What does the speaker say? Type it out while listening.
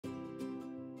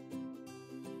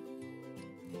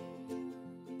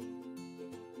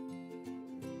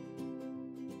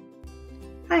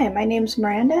Hi, my name's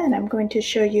Miranda and I'm going to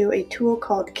show you a tool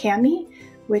called Cami,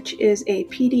 which is a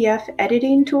PDF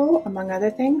editing tool, among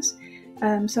other things.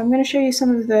 So I'm going to show you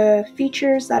some of the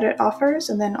features that it offers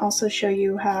and then also show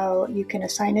you how you can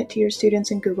assign it to your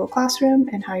students in Google Classroom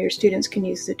and how your students can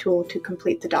use the tool to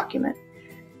complete the document.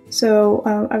 So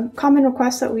a common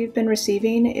request that we've been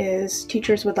receiving is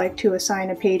teachers would like to assign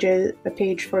a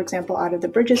page, for example, out of the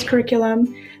Bridges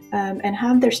curriculum and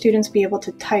have their students be able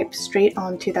to type straight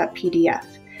onto that PDF.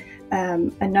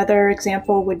 Another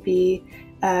example would be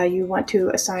you want to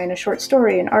assign a short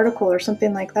story, an article, or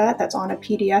something like that that's on a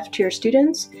PDF to your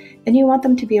students, and you want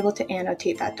them to be able to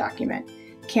annotate that document.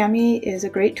 Cami is a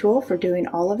great tool for doing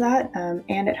all of that,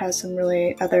 and it has some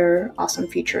really other awesome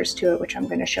features to it, which I'm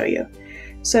going to show you.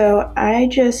 So I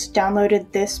just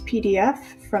downloaded this PDF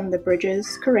from the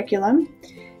Bridges curriculum,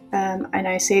 and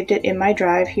I saved it in my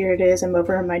drive. Here it is. I'm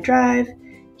over in my drive.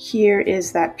 Here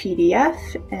is that PDF,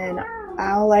 and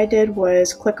all I did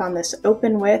was click on this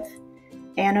Open With,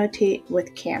 Annotate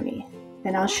with Cami.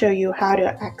 And I'll show you how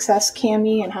to access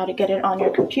Cami and how to get it on your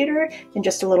computer in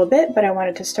just a little bit, but I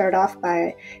wanted to start off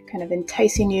by kind of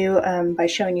enticing you by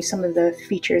showing you some of the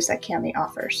features that Cami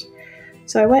offers.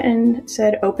 So I went and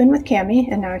said Open with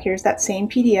Cami, and now here's that same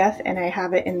PDF, and I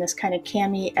have it in this kind of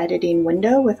Cami editing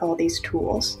window with all these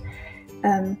tools.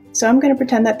 So I'm going to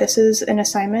pretend that this is an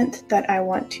assignment that I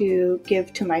want to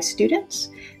give to my students.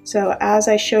 So as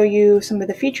I show you some of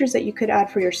the features that you could add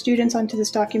for your students onto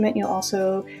this document, you'll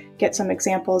also get some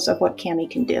examples of what Cami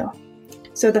can do.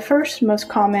 So the first most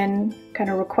common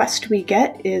kind of request we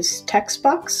get is text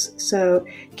box. So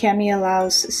Cami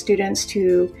allows students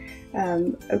to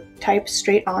type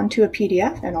straight onto a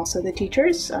PDF, and also the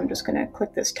teachers. So I'm just going to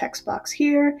click this text box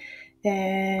here,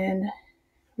 and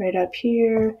right up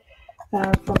here,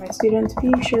 for my students,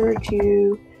 be sure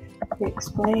to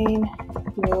explain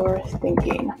your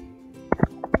thinking.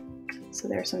 So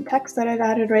there's some text that I've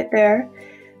added right there,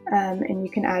 and you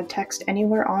can add text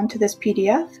anywhere onto this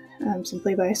PDF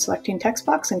simply by selecting text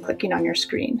box and clicking on your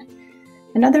screen.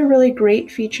 Another really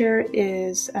great feature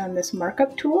is this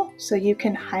markup tool. So you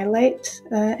can highlight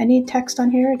any text on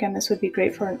here. Again, this would be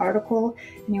great for an article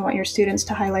and you want your students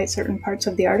to highlight certain parts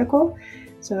of the article.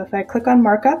 So if I click on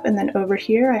markup and then over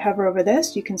here I hover over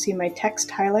this, you can see my text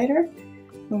highlighter.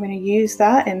 I'm going to use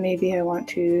that, and maybe I want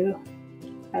to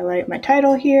highlight my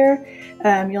title here.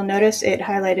 You'll notice it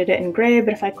highlighted it in gray,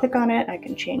 but if I click on it, I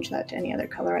can change that to any other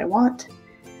color I want.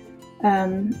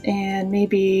 And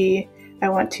maybe I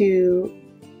want to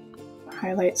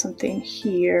highlight something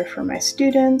here for my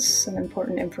students, some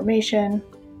important information.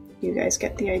 You guys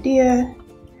get the idea.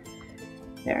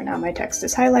 There, now my text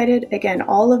is highlighted. Again,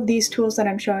 all of these tools that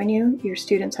I'm showing you, your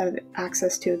students have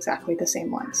access to exactly the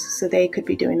same ones, so they could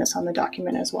be doing this on the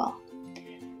document as well.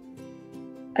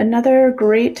 Another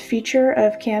great feature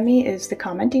of Cami is the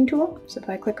commenting tool. So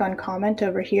if I click on comment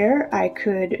over here, I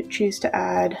could choose to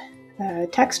add a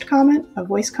text comment, a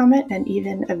voice comment, and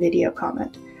even a video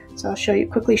comment. So I'll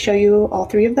quickly show you all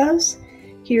three of those.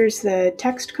 Here's the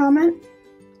text comment.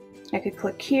 I could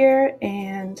click here,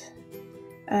 and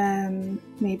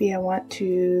maybe I want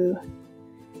to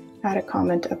add a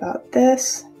comment about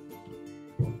this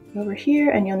over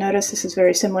here, and you'll notice this is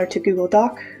very similar to Google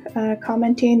Doc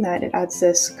commenting, that it adds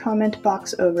this comment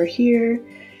box over here,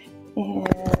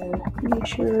 and be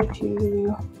sure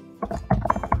to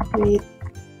read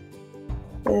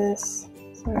this,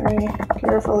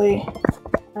 carefully.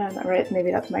 All right,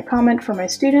 maybe that's my comment for my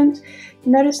students.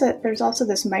 Notice that there's also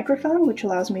this microphone, which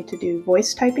allows me to do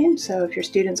voice typing. So if your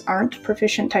students aren't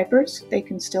proficient typers, they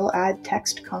can still add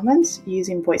text comments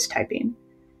using voice typing.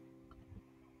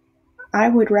 I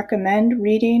would recommend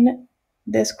reading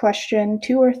this question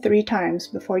 2 or 3 times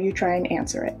before you try and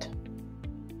answer it.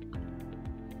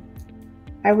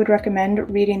 I would recommend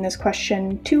reading this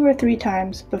question 2 or 3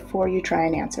 times before you try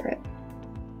and answer it.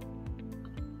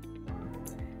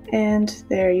 And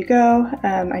there you go.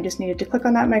 I just needed to click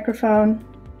on that microphone,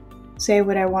 say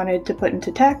what I wanted to put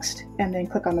into text, and then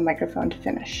click on the microphone to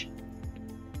finish.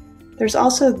 There's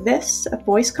also this, a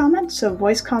voice comment. So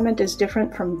voice comment is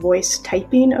different from voice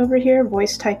typing over here.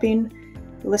 Voice typing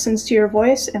listens to your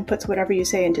voice and puts whatever you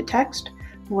say into text.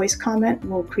 Voice comment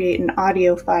will create an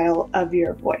audio file of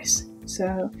your voice. So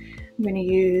I'm going to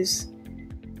use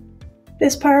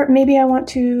this part. Maybe I want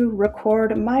to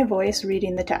record my voice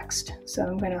reading the text. So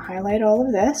I'm going to highlight all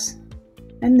of this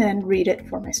and then read it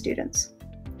for my students.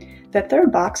 The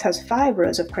third box has 5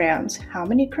 rows of crayons. How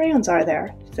many crayons are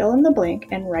there? Fill in the blank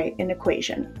and write an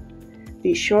equation.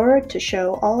 Be sure to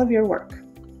show all of your work.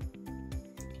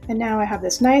 And now I have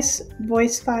this nice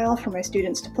voice file for my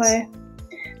students to play.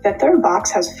 The third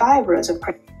box has 5 rows of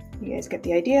crayons. You guys get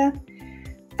the idea.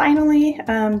 Finally,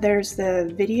 there's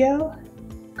the video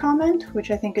comment,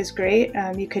 which I think is great.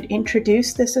 You could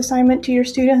introduce this assignment to your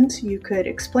students. You could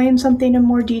explain something in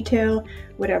more detail,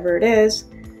 whatever it is.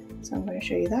 So I'm going to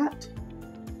show you that.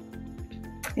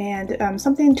 And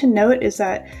something to note is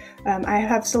that I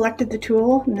have selected the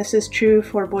tool, and this is true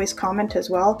for voice comment as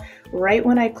well. Right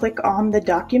when I click on the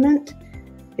document,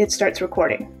 it starts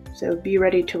recording. So be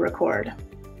ready to record.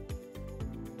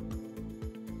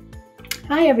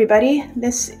 Hi everybody,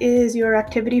 this is your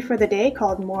activity for the day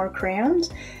called More Crayons.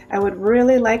 I would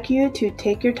really like you to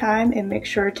take your time and make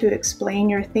sure to explain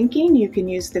your thinking. You can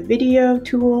use the video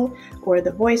tool or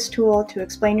the voice tool to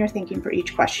explain your thinking for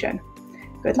each question.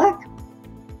 Good luck!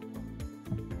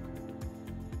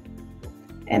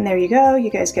 And there you go,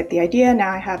 you guys get the idea.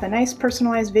 Now I have a nice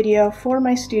personalized video for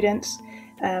my students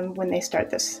when they start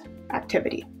this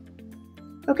activity.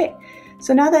 Okay.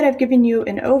 So now that I've given you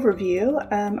an overview,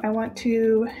 I want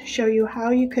to show you how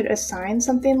you could assign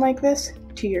something like this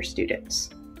to your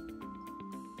students.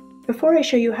 Before I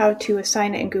show you how to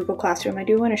assign it in Google Classroom, I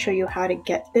do want to show you how to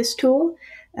get this tool.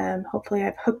 Hopefully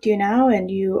I've hooked you now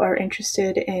and you are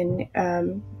interested in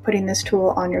putting this tool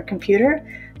on your computer.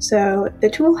 So the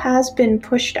tool has been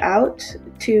pushed out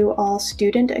to all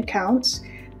student accounts.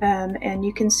 And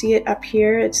you can see it up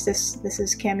here. This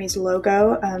is Cammy's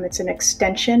logo. It's an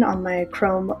extension on my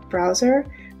Chrome browser.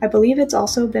 I believe it's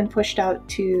also been pushed out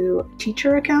to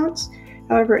teacher accounts.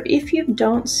 However, if you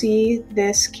don't see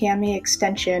this Cammy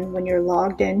extension when you're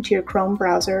logged into your Chrome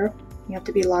browser, you have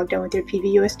to be logged in with your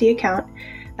PVUSD account,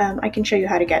 I can show you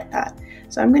how to get that.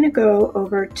 So I'm going to go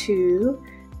over to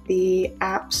the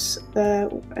apps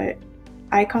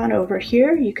icon over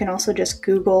here. You can also just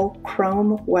Google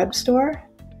Chrome Web Store.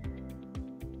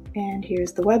 And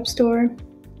here's the web store,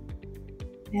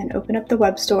 and open up the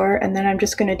web store, and then I'm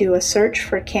just going to do a search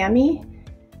for Cammy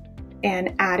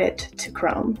and add it to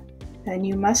Chrome. And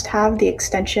you must have the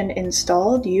extension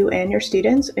installed, you and your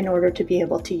students, in order to be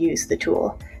able to use the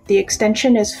tool. The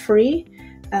extension is free,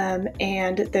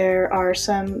 and there are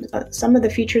some of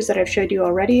the features that I've showed you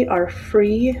already are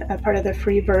free, part of the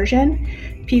free version.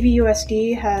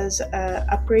 PVUSD has an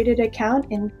upgraded account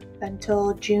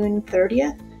until June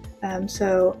 30th.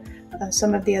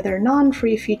 Some of the other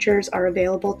non-free features are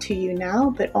available to you now,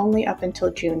 but only up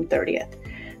until June 30th.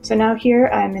 So now here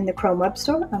I'm in the Chrome Web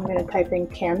Store. I'm going to type in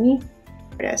Cammy.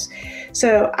 There it is.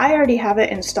 So I already have it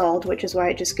installed, which is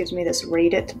why it just gives me this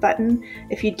Rate It button.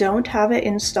 If you don't have it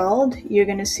installed, you're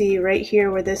going to see right here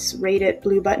where this Rate It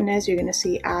blue button is, you're going to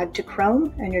see Add to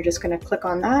Chrome, and you're just going to click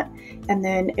on that, and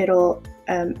then it'll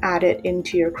add it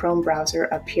into your Chrome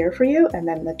browser up here for you, and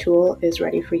then the tool is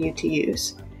ready for you to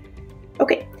use.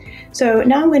 Okay, so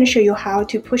now I'm going to show you how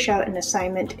to push out an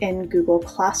assignment in Google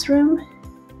Classroom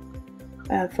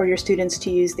for your students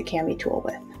to use the Cammy tool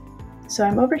with. So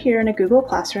I'm over here in a Google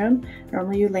Classroom.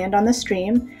 Normally you land on the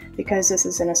stream. Because this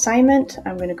is an assignment,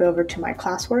 I'm going to go over to my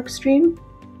classwork stream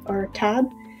or tab,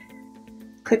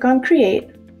 click on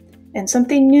Create, and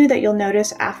something new that you'll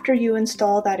notice after you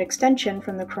install that extension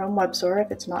from the Chrome Web Store, if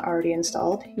it's not already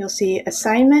installed, you'll see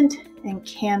Assignment and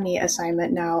Cammy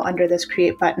Assignment now under this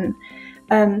Create button.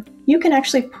 You can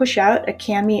actually push out a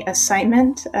Cammy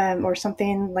assignment or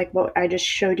something like what I just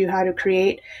showed you how to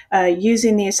create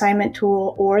using the assignment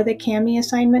tool or the Cammy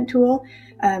assignment tool.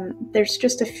 There's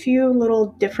just a few little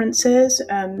differences,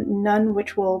 none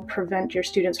which will prevent your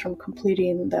students from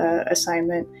completing the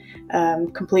assignment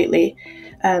completely.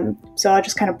 So I'll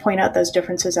just kind of point out those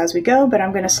differences as we go, but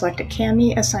I'm going to select a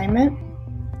Cammy assignment.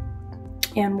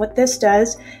 And what this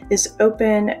does is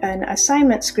open an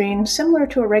assignment screen similar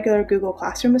to a regular Google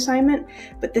Classroom assignment,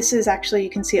 but this is actually, you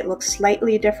can see it looks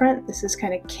slightly different. This is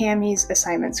kind of Cammy's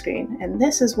assignment screen. And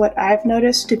this is what I've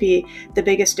noticed to be the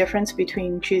biggest difference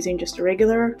between choosing just a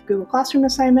regular Google Classroom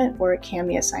assignment or a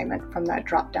Cammy assignment from that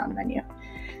drop-down menu.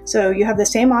 So you have the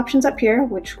same options up here,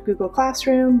 which Google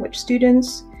Classroom, which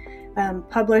students,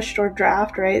 published or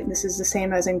draft, right? This is the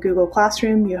same as in Google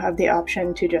Classroom. You have the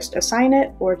option to just assign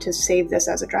it or to save this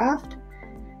as a draft.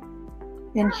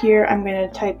 And here I'm going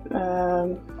to type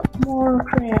More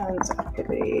Crayons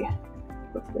activity.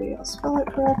 Hopefully I'll spell it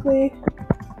correctly.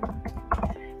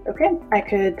 Okay, I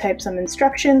could type some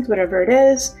instructions, whatever it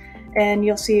is, and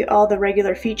you'll see all the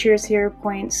regular features here,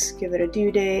 points, give it a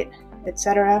due date,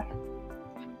 etc.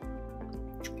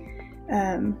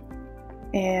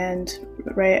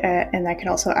 And I can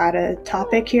also add a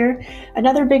topic here.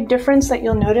 Another big difference that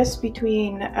you'll notice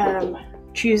between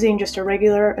choosing just a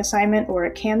regular assignment or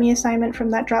a Kami assignment from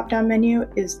that drop-down menu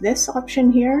is this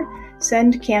option here,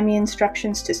 Send Kami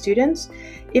Instructions to Students.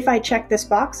 If I check this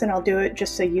box, and I'll do it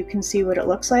just so you can see what it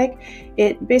looks like,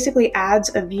 it basically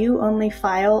adds a view-only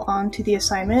file onto the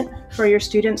assignment for your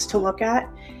students to look at,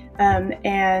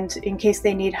 and in case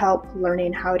they need help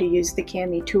learning how to use the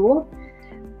Kami tool.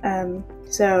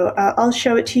 So I'll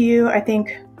show it to you. I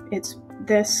think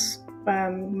this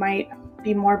might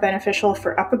be more beneficial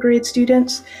for upper grade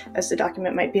students, as the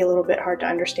document might be a little bit hard to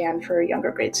understand for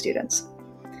younger grade students.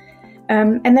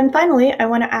 And then finally, I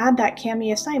want to add that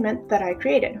Kami assignment that I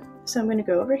created. So I'm going to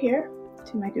go over here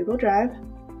to my Google Drive.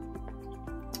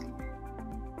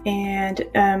 And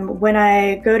when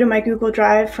I go to my Google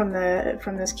Drive from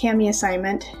this Kami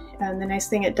assignment, the nice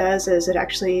thing it does is it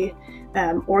actually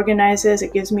organizes.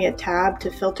 It gives me a tab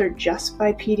to filter just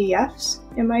by PDFs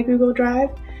in my Google Drive.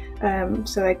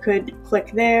 So I could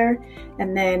click there,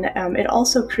 and then it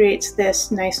also creates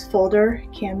this nice folder,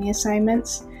 Kami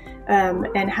Assignments,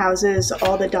 and houses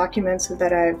all the documents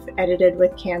that I've edited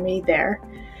with Kami there.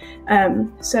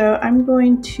 So I'm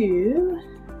going to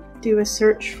do a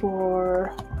search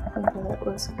for,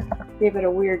 gave it a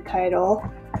weird title.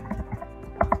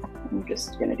 I'm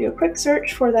just going to do a quick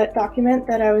search for that document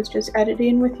that I was just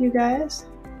editing with you guys.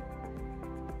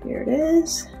 Here it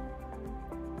is.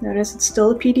 Notice it's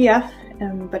still a PDF,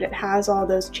 but it has all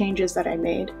those changes that I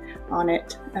made on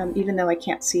it, even though I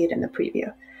can't see it in the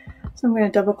preview. So I'm going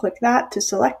to double click that to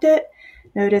select it.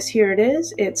 Notice here it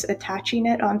is. It's attaching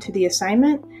it onto the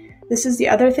assignment. This is the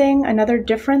other thing, another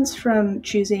difference from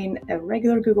choosing a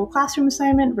regular Google Classroom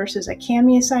assignment versus a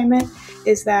Kami assignment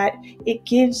is that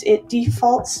it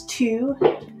defaults to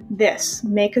this,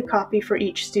 make a copy for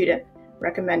each student,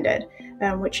 recommended,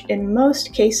 which in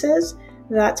most cases,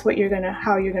 that's what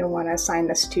how you're going to want to assign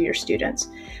this to your students.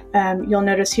 You'll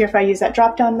notice here if I use that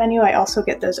drop-down menu, I also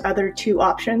get those other two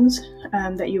options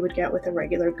that you would get with a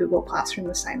regular Google Classroom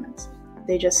assignments.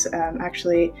 They just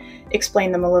actually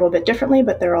explain them a little bit differently,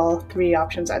 but all three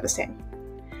options are the same.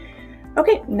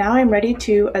 Okay, now I'm ready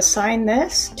to assign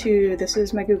this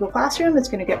is my Google Classroom. It's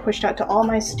going to get pushed out to all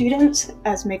my students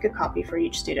as make a copy for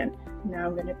each student. Now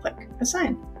I'm going to click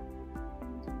Assign.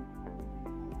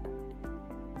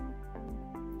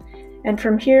 And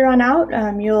from here on out,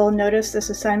 you'll notice this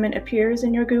assignment appears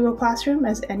in your Google Classroom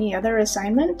as any other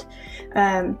assignment.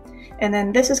 And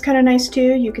then this is kind of nice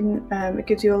too. You can, it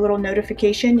gives you a little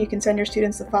notification. You can send your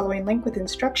students the following link with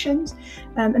instructions.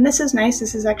 And this is nice.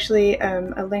 This is actually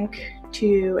a link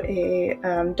to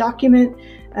a document,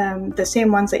 the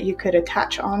same ones that you could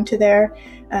attach onto there.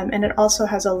 And it also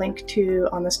has a link to,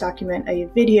 on this document, a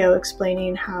video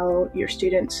explaining how your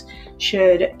students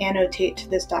should annotate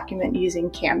this document using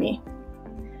Kami.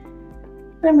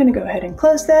 I'm going to go ahead and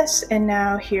close this, and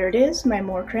now here it is, my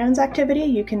More Crayons activity.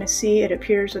 You can see it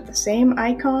appears with the same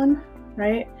icon,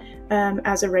 right,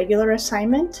 as a regular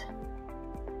assignment.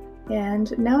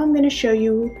 And now I'm going to show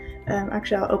you,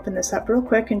 actually I'll open this up real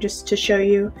quick and just to show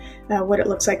you what it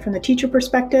looks like from the teacher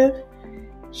perspective.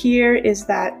 Here is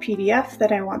that PDF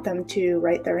that I want them to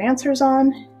write their answers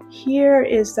on. Here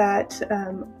is that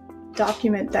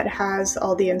document that has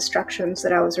all the instructions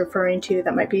that I was referring to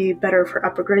that might be better for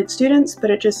upper grade students, but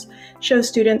it just shows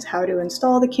students how to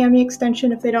install the Kami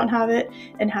extension if they don't have it,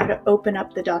 and how to open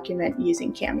up the document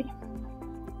using Kami.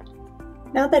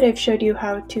 Now that I've showed you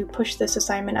how to push this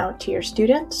assignment out to your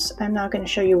students, I'm now going to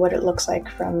show you what it looks like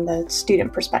from the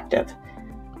student perspective.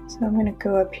 So I'm going to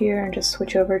go up here and just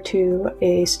switch over to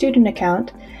a student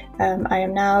account. I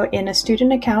am now in a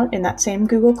student account in that same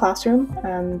Google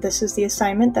Classroom. This is the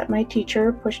assignment that my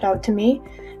teacher pushed out to me.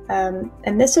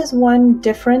 And this is one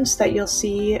difference that you'll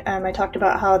see. I talked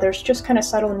about how there's just kind of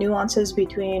subtle nuances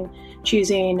between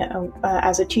choosing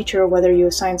as a teacher whether you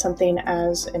assign something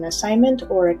as an assignment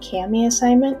or a Kami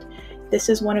assignment. This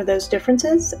is one of those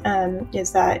differences,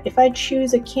 is that if I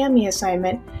choose a Kami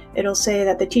assignment, it'll say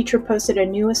that the teacher posted a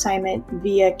new assignment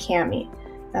via Kami.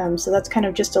 So that's kind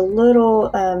of just a little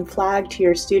flag to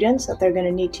your students that they're going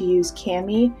to need to use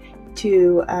Kami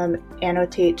to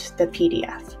annotate the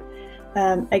PDF.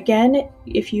 Again,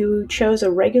 if you chose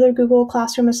a regular Google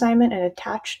Classroom assignment and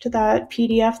attached to that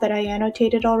PDF that I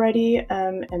annotated already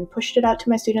and pushed it out to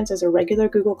my students as a regular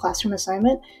Google Classroom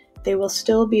assignment, they will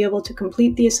still be able to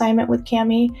complete the assignment with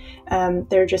Kami.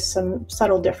 There are just some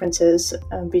subtle differences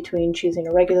between choosing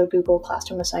a regular Google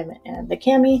Classroom assignment and the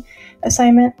Kami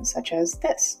assignment, such as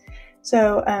this.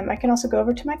 So I can also go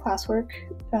over to my classwork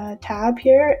tab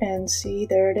here and see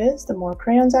there it is, the More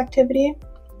Crayons activity.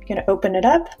 I'm going to open it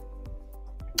up.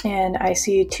 And I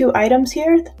see two items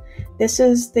here. This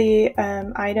is the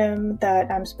item that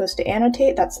I'm supposed to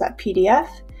annotate. That's that PDF.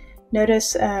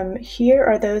 Notice here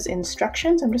are those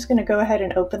instructions. I'm just going to go ahead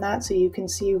and open that so you can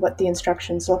see what the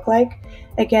instructions look like.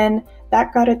 Again,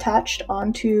 that got attached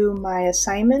onto my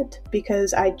assignment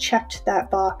because I checked that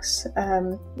box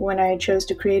when I chose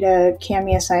to create a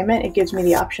Kami assignment. It gives me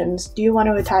the options. Do you want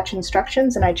to attach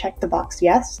instructions? And I checked the box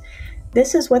yes.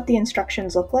 This is what the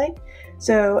instructions look like.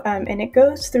 So, and it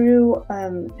goes through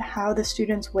how the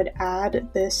students would add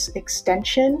this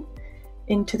extension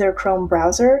into their Chrome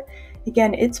browser.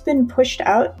 Again, it's been pushed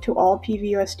out to all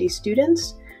PVUSD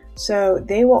students, so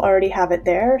they will already have it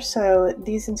there. So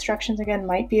these instructions, again,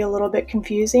 might be a little bit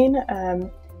confusing,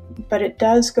 but it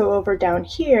does go over down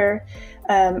here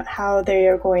how they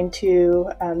are going to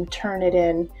turn it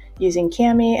in using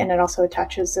Kami, and it also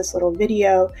attaches this little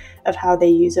video of how they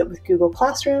use it with Google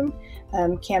Classroom.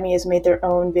 Kami has made their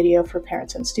own video for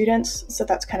parents and students, so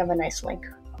that's kind of a nice link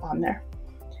on there.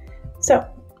 So.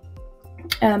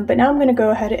 But now I'm going to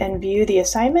go ahead and view the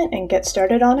assignment and get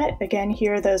started on it. Again,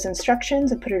 here are those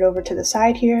instructions. I put it over to the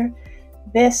side here.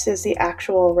 This is the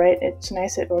actual, right? It's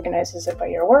nice, it organizes it by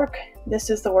your work. This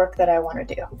is the work that I want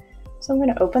to do. So I'm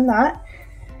going to open that.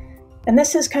 And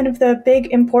this is kind of the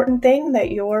big important thing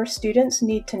that your students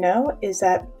need to know is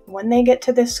that when they get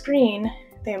to this screen,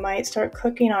 they might start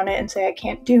clicking on it and say, I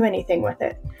can't do anything with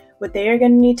it. What they are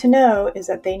going to need to know is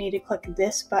that they need to click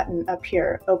this button up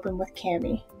here, Open with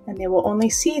Kami. And they will only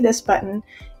see this button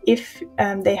if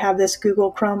they have this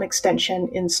Google Chrome extension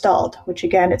installed, which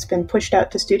again, it's been pushed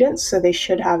out to students, so they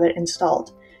should have it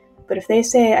installed. But if they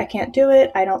say, I can't do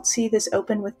it, I don't see this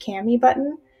Open with Kami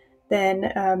button,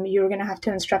 then you're going to have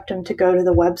to instruct them to go to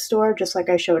the web store, just like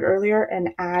I showed earlier, and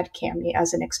add Kami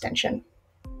as an extension.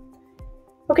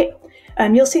 Okay,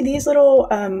 you'll see these little,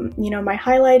 my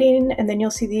highlighting, and then you'll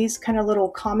see these kind of little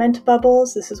comment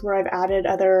bubbles. This is where I've added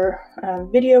other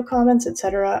video comments,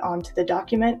 etc. onto the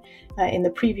document. In the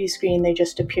preview screen, they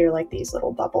just appear like these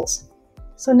little bubbles.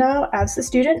 So now, as the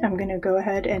student, I'm going to go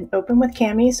ahead and open with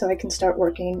Kami so I can start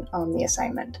working on the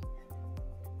assignment.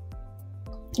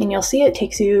 And you'll see it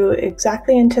takes you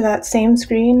exactly into that same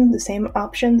screen, the same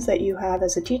options that you have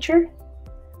as a teacher.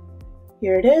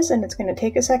 Here it is, and it's going to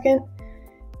take a second.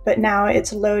 But now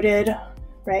it's loaded,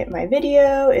 right, my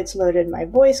video, it's loaded my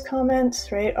voice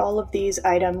comments, right, all of these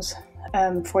items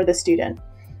for the student.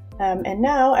 And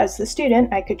now, as the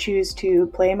student, I could choose to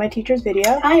play my teacher's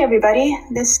video. Hi, everybody.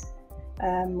 This,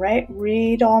 right,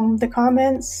 read all the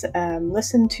comments,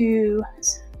 listen to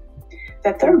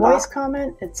the third voice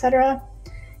comment, etc.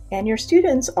 And your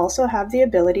students also have the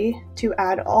ability to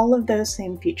add all of those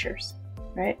same features,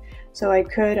 right? So I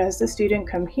could, as the student,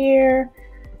 come here,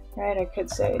 right, I could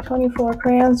say 24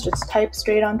 crayons, just type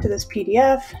straight onto this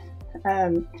PDF.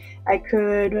 I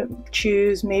could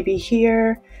choose maybe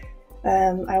here,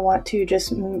 I want to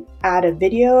just add a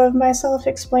video of myself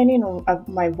explaining, of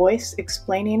my voice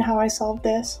explaining how I solved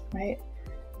this, right?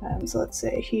 So let's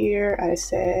say here, I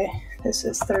say this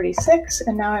is 36,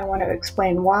 and now I want to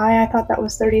explain why I thought that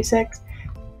was 36.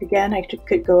 Again, I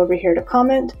could go over here to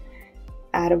comment,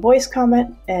 add a voice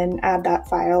comment, and add that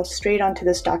file straight onto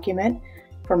this document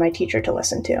for my teacher to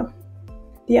listen to.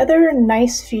 The other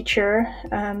nice feature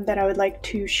that I would like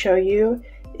to show you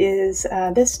is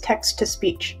this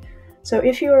text-to-speech. So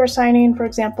if you are assigning, for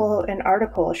example, an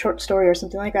article, a short story or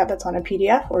something like that that's on a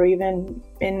PDF, or even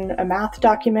in a math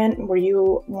document where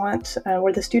you want,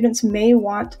 where the students may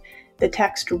want the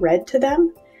text read to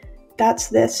them, that's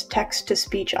this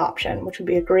text-to-speech option, which would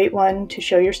be a great one to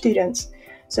show your students.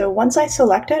 So once I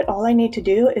select it, all I need to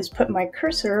do is put my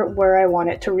cursor where I want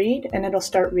it to read, and it'll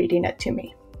start reading it to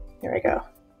me. There we go.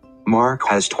 Mark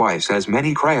has twice as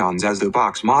many crayons as the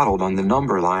box modeled on the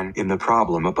number line in the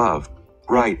problem above.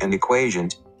 Write an equation.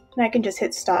 And I can just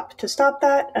hit stop to stop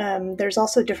that. There's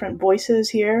also different voices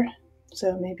here,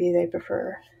 so maybe they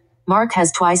prefer. Mark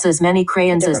has twice as many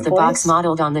crayons as the box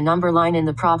modeled on the number line in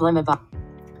the problem above.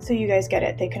 So you guys get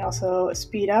it. They can also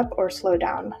speed up or slow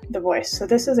down the voice. So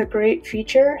this is a great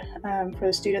feature for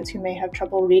the students who may have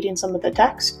trouble reading some of the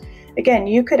text. Again,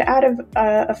 you could add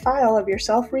a file of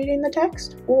yourself reading the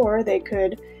text, or they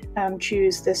could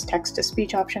choose this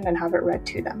text-to-speech option and have it read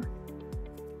to them.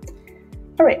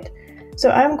 All right, so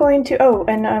I'm going to,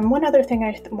 one other thing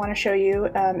I want to show you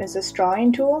is this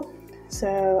drawing tool.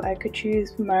 So I could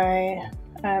choose my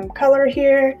color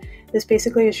here. This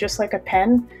basically is just like a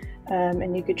pen.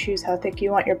 And you could choose how thick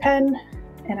you want your pen,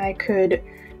 and I could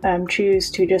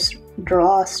choose to just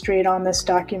draw straight on this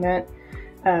document,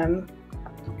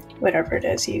 whatever it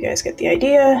is, you guys get the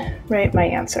idea, right? My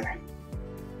answer.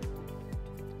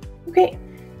 Okay,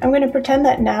 I'm going to pretend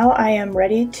that now I am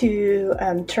ready to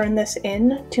turn this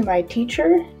in to my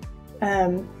teacher.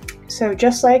 So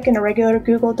just like in a regular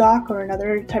Google Doc or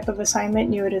another type of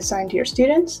assignment you would assign to your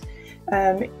students,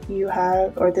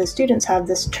 the students have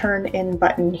this turn in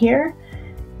button here.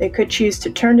 They could choose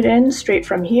to turn it in straight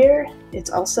from here. It's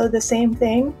also the same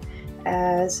thing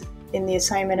as in the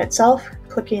assignment itself,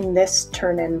 clicking this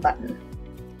turn in button.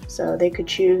 So they could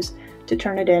choose to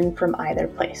turn it in from either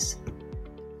place.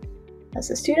 As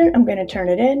a student, I'm going to turn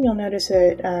it in. You'll notice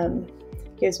it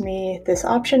gives me this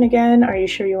option again. Are you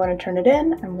sure you want to turn it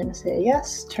in? I'm going to say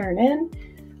yes, turn in.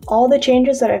 All the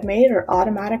changes that I've made are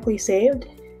automatically saved.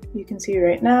 You can see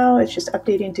right now it's just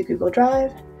updating to Google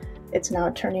Drive. It's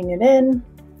now turning it in,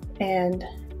 and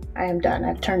I am done.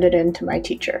 I've turned it in to my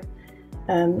teacher.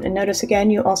 And notice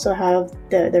again, you also have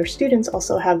their students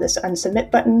also have this unsubmit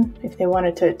button. If they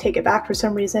wanted to take it back for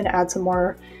some reason, add some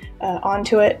more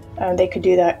onto it, they could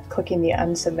do that clicking the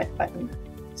unsubmit button.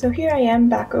 So here I am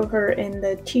back over in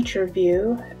the teacher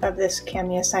view of this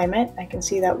Kami assignment. I can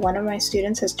see that one of my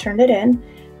students has turned it in.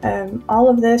 All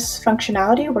of this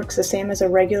functionality works the same as a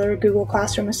regular Google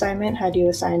Classroom assignment had you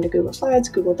assigned to Google Slides,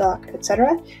 Google Doc,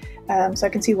 etc. So I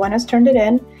can see one has turned it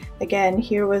in. Again,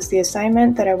 here was the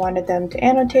assignment that I wanted them to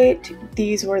annotate.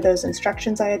 These were those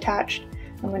instructions I attached.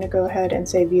 I'm going to go ahead and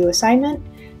say View Assignment.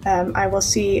 I will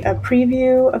see a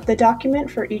preview of the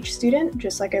document for each student,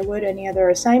 just like I would any other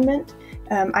assignment.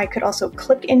 I could also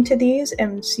click into these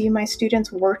and see my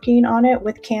students working on it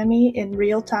with Kami in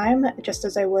real time, just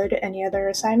as I would any other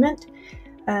assignment.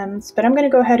 But I'm going to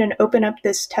go ahead and open up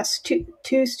this Test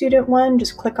 2 student one.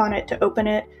 Just click on it to open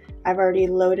it. I've already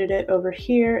loaded it over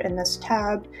here in this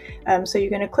tab. So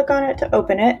you're going to click on it to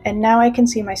open it, and now I can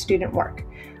see my student work.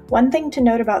 One thing to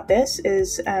note about this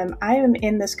is I am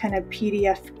in this kind of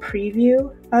PDF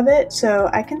preview of it, so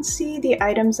I can see the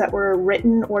items that were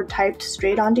written or typed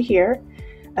straight onto here.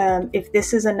 If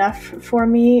this is enough for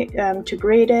me to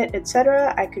grade it,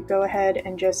 etc., I could go ahead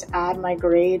and just add my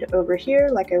grade over here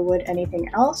like I would anything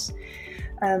else.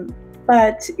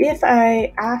 But if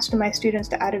I asked my students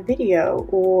to add a video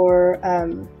or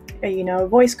a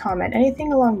voice comment,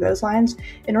 anything along those lines,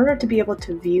 in order to be able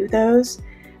to view those,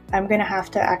 I'm going to have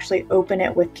to actually open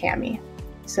it with Kami.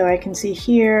 So I can see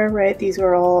here, right, these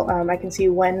were all, I can see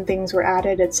when things were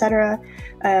added, etc.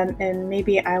 And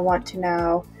maybe I want to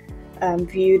now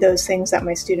view those things that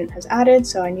my student has added.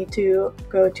 So I need to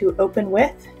go to Open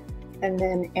With and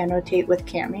then Annotate with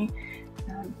Kami.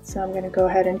 So I'm going to go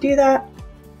ahead and do that.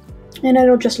 And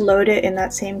it'll just load it in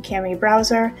that same Kami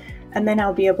browser. And then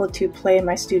I'll be able to play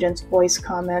my students' voice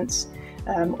comments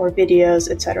or videos,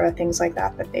 etc., things like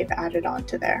that they've added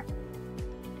onto there.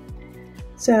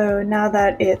 So now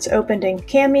that it's opened in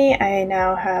Kami, I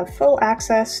now have full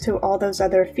access to all those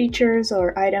other features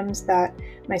or items that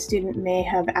my student may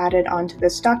have added onto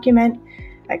this document.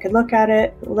 I could look at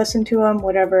it, listen to them,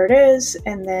 whatever it is,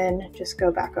 and then just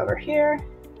go back over here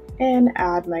and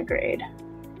add my grade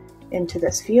into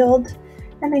this field,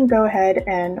 and then go ahead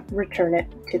and return it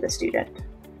to the student.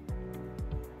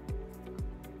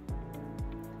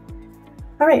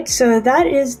 All right, so that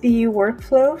is the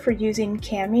workflow for using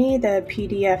Kami, the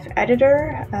PDF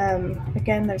editor.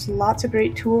 Again, there's lots of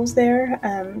great tools there.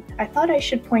 I thought I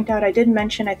should point out, I did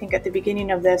mention, I think at the beginning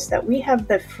of this, that we have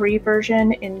the free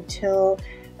version until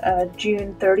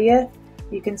June 30th.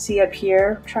 You can see up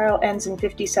here, trial ends in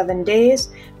 57 days.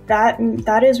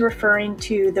 That is referring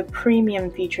to the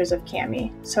premium features of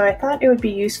Kami. So I thought it would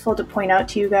be useful to point out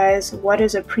to you guys what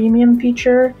is a premium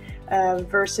feature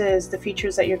versus the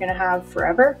features that you're going to have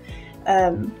forever.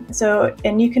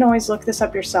 And you can always look this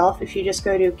up yourself if you just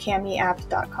go to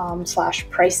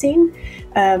kamiapp.com/pricing.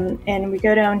 And we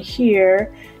go down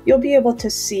here, you'll be able to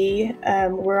see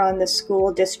we're on the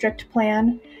school district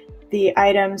plan. The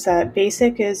items,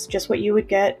 basic is just what you would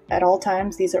get at all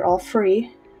times. These are all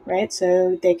free, right?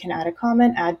 So they can add a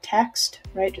comment, add text,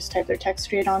 right? Just type their text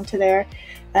straight onto there.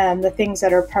 The things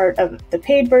that are part of the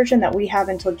paid version that we have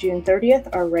until June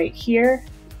 30th are right here.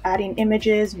 Adding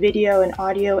images, video, and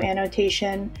audio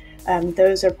annotation.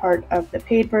 Those are part of the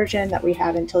paid version that we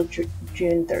have until June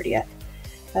 30th.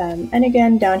 And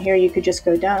again, down here, you could just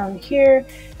go down here.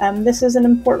 This is an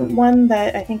important one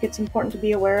that I think it's important to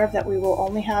be aware of that we will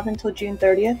only have until June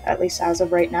 30th, at least as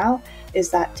of right now, is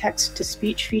that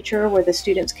text-to-speech feature where the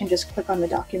students can just click on the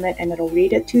document and it'll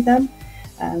read it to them.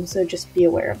 So just be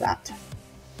aware of that.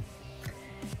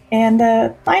 And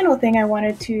the final thing I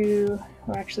wanted to,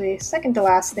 or actually second to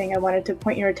last thing I wanted to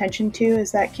point your attention to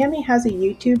is that Kami has a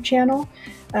YouTube channel,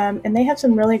 and they have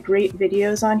some really great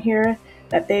videos on here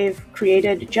that they've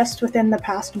created just within the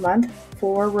past month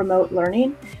for remote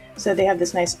learning. So they have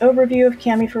this nice overview of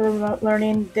Kami for remote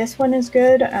learning. This one is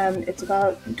good. It's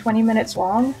about 20 minutes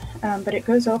long, but it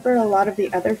goes over a lot of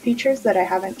the other features that I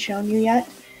haven't shown you yet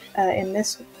in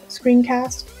this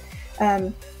screencast.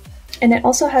 And it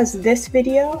also has this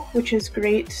video, which is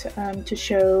great to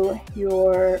show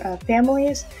your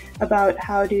families about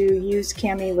how to use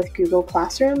Kami with Google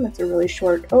Classroom. It's a really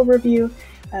short overview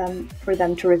for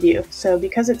them to review. So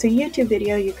because it's a YouTube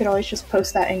video, you could always just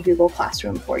post that in Google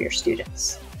Classroom for your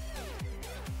students.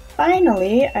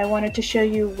 Finally, I wanted to show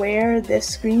you where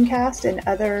this screencast and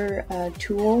other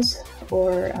tools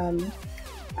or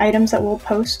items that we'll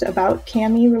post about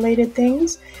Kami related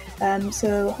things.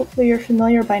 So hopefully you're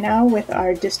familiar by now with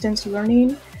our distance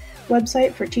learning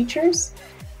website for teachers.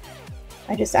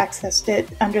 I just accessed it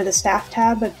under the staff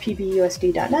tab of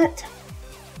pvusd.net.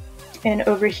 And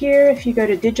over here, if you go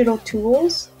to digital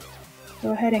tools,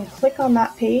 go ahead and click on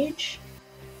that page.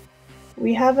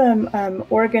 We have them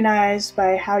organized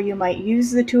by how you might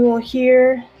use the tool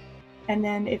here. And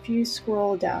then if you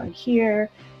scroll down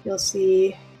here, you'll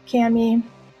see Kami.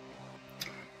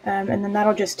 And then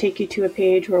that'll just take you to a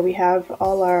page where we have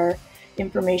all our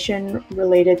information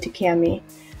related to Kami.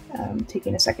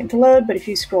 Taking a second to load, but if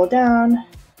you scroll down,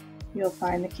 you'll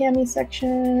find the Kami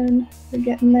section. We're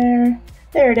getting there.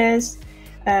 There it is.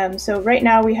 So right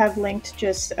now we have linked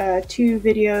just 2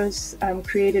 videos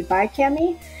created by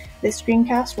Kami. This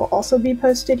screencast will also be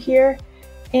posted here.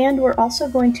 And we're also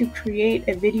going to create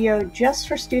a video just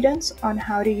for students on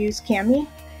how to use Kami.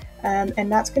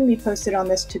 And that's going to be posted on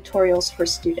this Tutorials for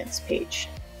Students page.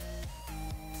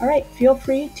 All right, feel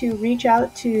free to reach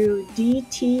out to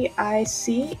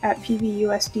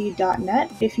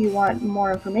dtic@pvusd.net if you want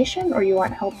more information or you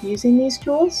want help using these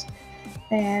tools.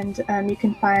 And you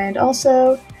can find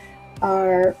also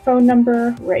our phone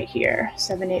number right here,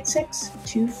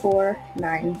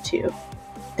 786-2492.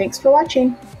 Thanks for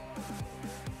watching.